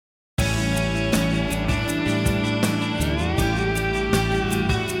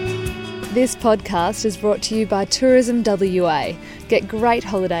This podcast is brought to you by Tourism WA. Get great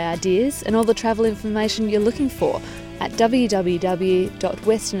holiday ideas and all the travel information you're looking for at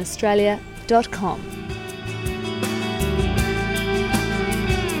www.westernaustralia.com.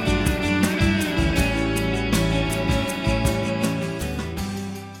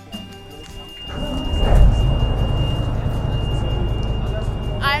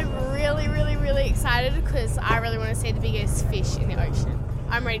 I'm really excited because I really want to see the biggest fish in the ocean.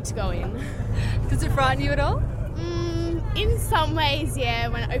 I'm ready to go in. Does it frighten you at all? In some ways, yeah,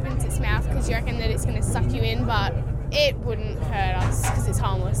 when it opens its mouth, because you reckon that it's going to suck you in, but it wouldn't hurt us because it's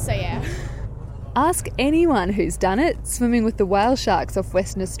harmless, so yeah. Ask anyone who's done it. Swimming with the whale sharks off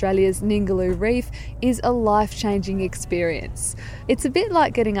Western Australia's Ningaloo Reef is a life-changing experience. It's a bit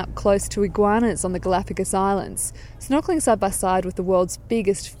like getting up close to iguanas on the Galapagos Islands. Snorkelling side by side with the world's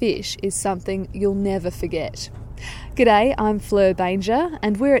biggest fish is something you'll never forget. G'day, I'm Fleur Banger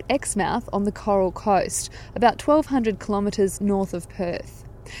and we're at Exmouth on the Coral Coast, about 1,200 kilometres north of Perth.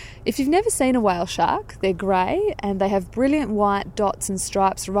 If you've never seen a whale shark, they're grey and they have brilliant white dots and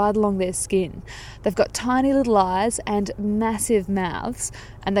stripes right along their skin. They've got tiny little eyes and massive mouths,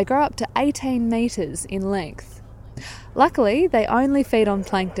 and they grow up to 18 metres in length. Luckily, they only feed on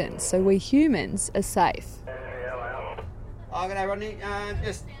plankton, so we humans are safe. Oh, g'day Rodney.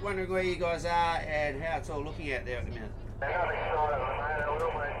 Just wondering where you guys are and how it's all looking out there at the minute.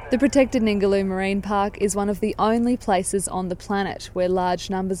 The protected Ningaloo Marine Park is one of the only places on the planet where large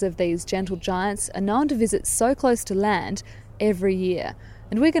numbers of these gentle giants are known to visit so close to land every year.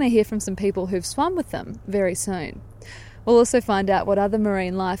 And we're going to hear from some people who've swum with them very soon. We'll also find out what other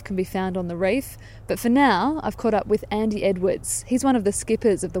marine life can be found on the reef. But for now, I've caught up with Andy Edwards. He's one of the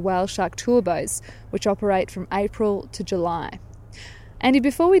skippers of the whale shark tour boats, which operate from April to July. Andy,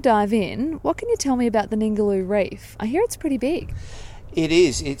 before we dive in, what can you tell me about the Ningaloo Reef? I hear it's pretty big. It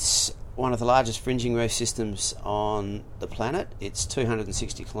is. It's one of the largest fringing reef systems on the planet. It's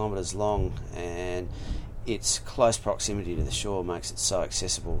 260 kilometres long, and its close proximity to the shore makes it so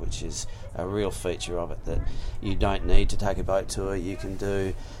accessible, which is a real feature of it, that you don't need to take a boat tour. You can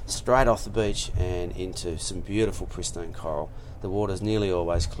do straight off the beach and into some beautiful pristine coral. The water's nearly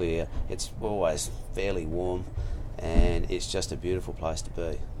always clear, it's always fairly warm, and it's just a beautiful place to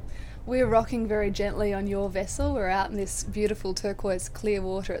be. We're rocking very gently on your vessel. We're out in this beautiful turquoise clear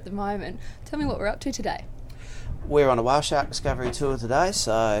water at the moment. Tell me what we're up to today. We're on a whale shark discovery tour today,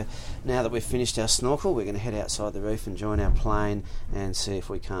 so now that we've finished our snorkel, we're going to head outside the reef and join our plane and see if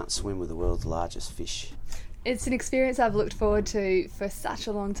we can't swim with the world's largest fish. It's an experience I've looked forward to for such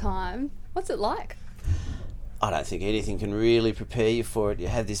a long time. What's it like? I don't think anything can really prepare you for it. You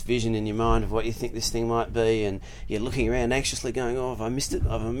have this vision in your mind of what you think this thing might be, and you're looking around anxiously going, oh, have I missed it?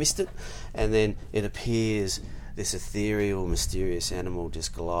 Have I missed it? And then it appears, this ethereal, mysterious animal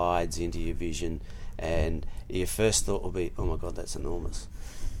just glides into your vision, and your first thought will be, oh my God, that's enormous.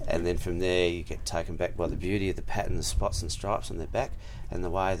 And then from there you get taken back by the beauty of the patterns, spots and stripes on their back, and the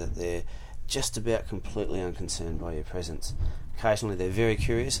way that they're just about completely unconcerned by your presence. Occasionally they're very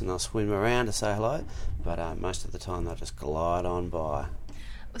curious and they'll swim around to say hello, but most of the time they'll just glide on by.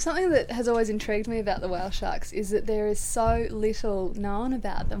 Something that has always intrigued me about the whale sharks is that there is so little known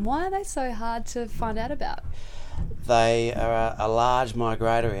about them. Why are they so hard to find out about? They are a large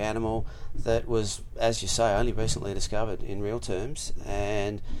migratory animal that was, as you say, only recently discovered in real terms,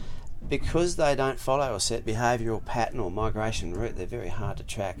 and because they don't follow a set behavioural pattern or migration route, they're very hard to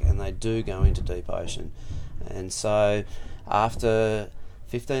track, and they do go into deep ocean. And so after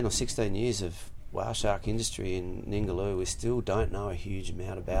 15 or 16 years of whale shark industry in Ningaloo, we still don't know a huge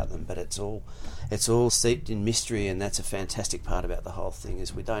amount about them, but it's all steeped in mystery, and that's a fantastic part about the whole thing,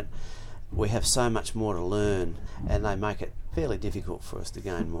 is we have so much more to learn, and they make it fairly difficult for us to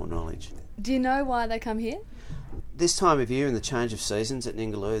gain more knowledge. Do you know why they come here? This time of year, in the change of seasons at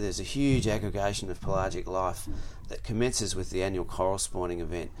Ningaloo, there's a huge aggregation of pelagic life that commences with the annual coral spawning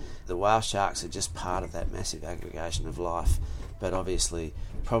event. The whale sharks are just part of that massive aggregation of life, but obviously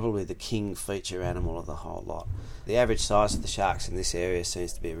probably the king feature animal of the whole lot. The average size of the sharks in this area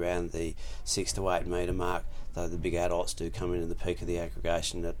seems to be around the 6 to 8 metre mark, though the big adults do come in at the peak of the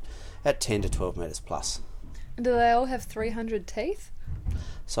aggregation at 10 to 12 metres plus. And do they all have 300 teeth?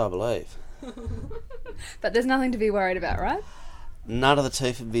 So I believe. But there's nothing to be worried about, right? None of the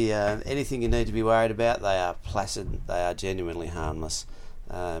teeth would be anything you need to be worried about. They are placid, they are genuinely harmless,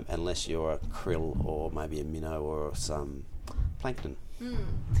 unless you're a krill or maybe a minnow or some plankton.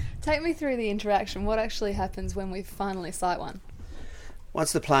 Take me through the interaction. What actually happens when we finally sight one?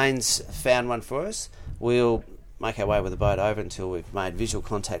 Once the plane's found one for us, we'll make our way with the boat over until we've made visual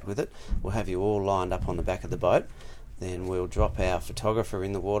contact with it. We'll have you all lined up on the back of the boat. then we'll drop our photographer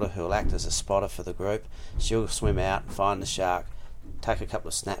in the water who'll act as a spotter for the group. She'll swim out, find the shark, take a couple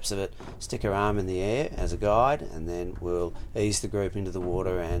of snaps of it, stick her arm in the air as a guide, and then we'll ease the group into the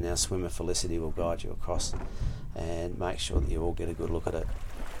water, and our swimmer Felicity will guide you across and make sure that you all get a good look at it.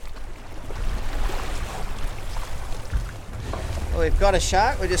 Well, we've got a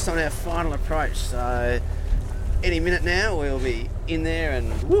shark. We're just on our final approach, so any minute now we'll be in there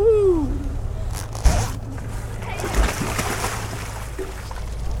and woohoo!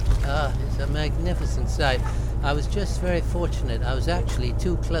 It's a magnificent sight. I was just very fortunate. I was actually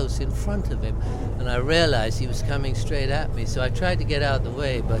too close in front of him, and I realized he was coming straight at me, so I tried to get out of the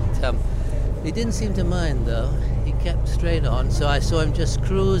way, but he didn't seem to mind, though. He kept straight on, so I saw him just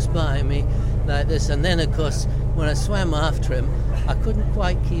cruise by me like this, and then, of course, when I swam after him, I couldn't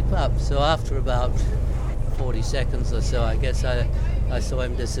quite keep up, so after about 40 seconds or so, I guess I saw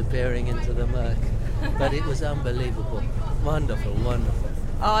him disappearing into the murk. But it was unbelievable. Wonderful, wonderful.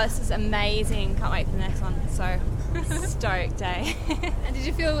 Oh, this is amazing. Can't wait for the next one. So stoked, eh? And did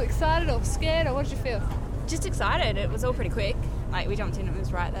you feel excited or scared, or what did you feel? Just excited. It was all pretty quick. Like, we jumped in, it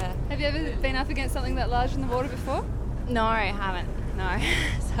was right there. Have you ever been up against something that large in the water before? No, I haven't. No.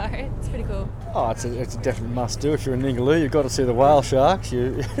 So it's pretty cool. Oh, it's a definite must-do. If you're in Ningaloo, you've got to see the whale sharks.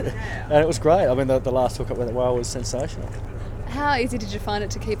 And it was great. I mean, the last hookup with that whale was sensational. How easy did you find it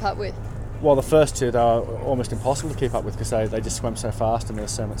to keep up with? Well, the first two, they were almost impossible to keep up with because they just swam so fast and there were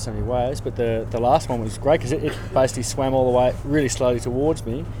so many waves. But the last one was great because it basically swam all the way really slowly towards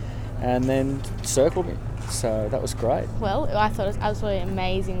me and then circled me. So that was great. Well, I thought it was absolutely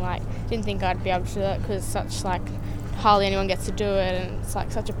amazing. Like, didn't think I'd be able to do it because such hardly anyone gets to do it, and it's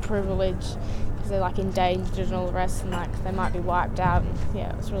such a privilege because they're endangered and all the rest, and they might be wiped out. And,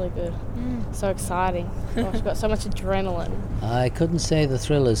 yeah, it was really good. So exciting. Gosh, I've got so much adrenaline. I couldn't say the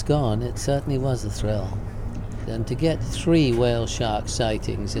thrill is gone. It certainly was a thrill. And to get 3 whale shark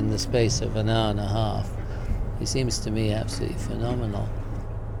sightings in the space of an hour and a half, it seems to me absolutely phenomenal.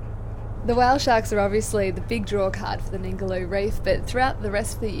 The whale sharks are obviously the big draw card for the Ningaloo Reef, but throughout the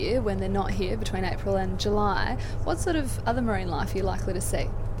rest of the year, when they're not here between April and July, what sort of other marine life are you likely to see?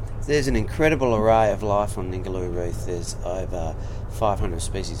 There's an incredible array of life on Ningaloo Reef. There's over 500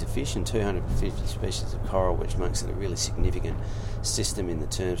 species of fish and 250 species of coral, which makes it a really significant system in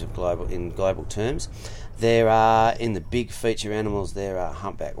global terms. There are, in the big feature animals, there are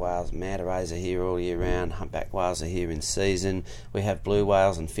humpback whales. Manta rays are here all year round. Humpback whales are here in season. We have blue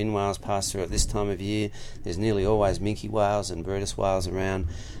whales and fin whales pass through at this time of year. There's nearly always minke whales and Brutus whales around,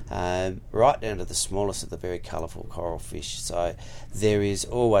 right down to the smallest of the very colourful coral fish. So there is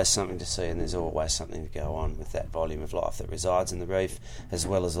always something to see, and there's always something to go on with that volume of life that resides in the reef, as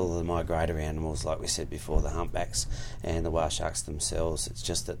well as all the migratory animals, like we said before, the humpbacks and the whale sharks themselves. It's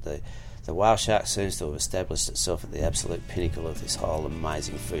just that the whale shark seems to have established itself at the absolute pinnacle of this whole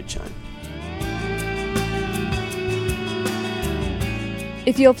amazing food chain.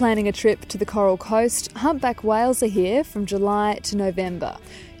 If you're planning a trip to the Coral Coast, humpback whales are here from July to November.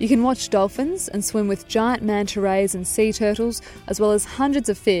 You can watch dolphins and swim with giant manta rays and sea turtles, as well as hundreds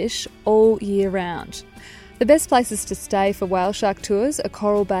of fish all year round. The best places to stay for whale shark tours are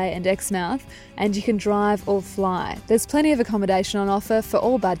Coral Bay and Exmouth, and you can drive or fly. There's plenty of accommodation on offer for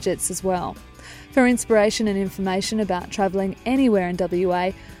all budgets as well. For inspiration and information about travelling anywhere in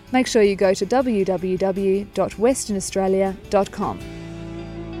WA, make sure you go to www.westernaustralia.com.